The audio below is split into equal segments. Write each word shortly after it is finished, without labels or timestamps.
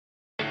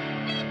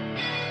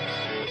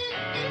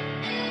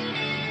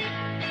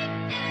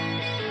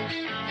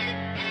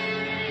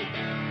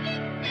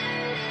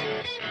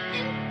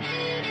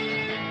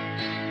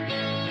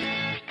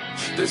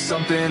There's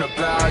something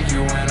about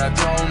you and I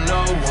don't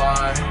know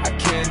why. I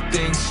can't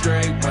think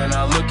straight when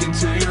I look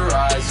into your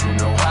eyes. You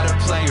know how to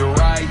play it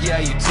right, yeah,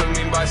 you took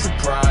me by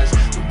surprise.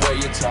 The way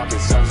you talk, it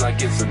sounds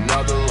like it's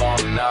another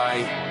long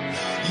night.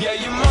 Yeah,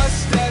 your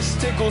mustache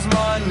tickles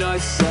my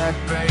nutsack,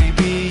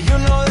 baby. You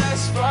know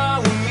that's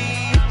fine with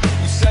me.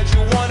 You said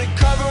you wanna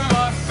cover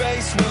my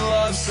face with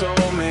love, so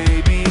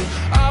maybe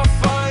I'll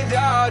find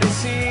out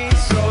it's he.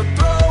 So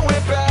throw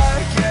it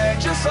back, yeah,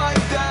 just like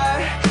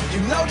that. You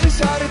know just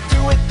how to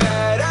do it,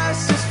 that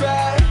ass is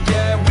fat.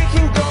 Yeah, we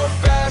can go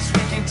fast,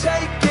 we can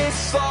take it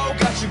slow.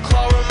 Got you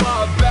clawing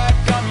my back,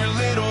 I'm your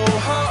little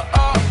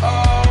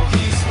ho-oh-oh.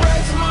 He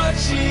spreads my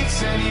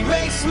cheeks and he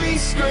makes me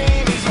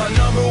scream. He's my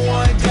number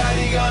one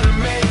daddy, gonna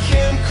make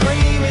him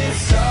cream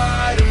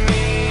inside of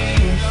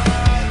me.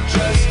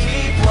 Just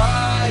keep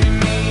riding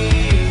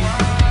me.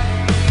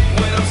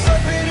 When I'm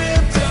sucking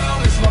him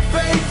down, it's my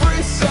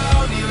favorite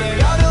sound. He let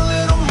out a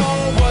little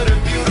more, what a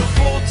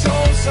beautiful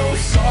tone, so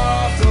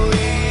softly.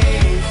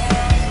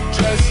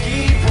 Just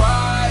keep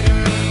riding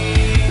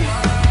me.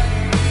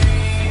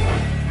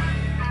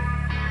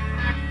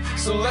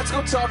 So let's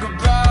go talk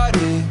about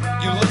it.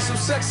 You look so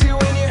sexy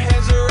when your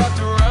hands are wrapped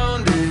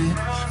around it.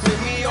 Flip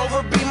me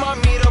over, be my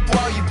meat up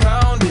while you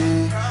pound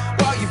it.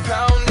 While you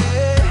pound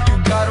it. You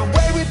got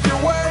away with your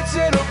words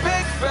and a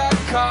big fat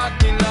cock.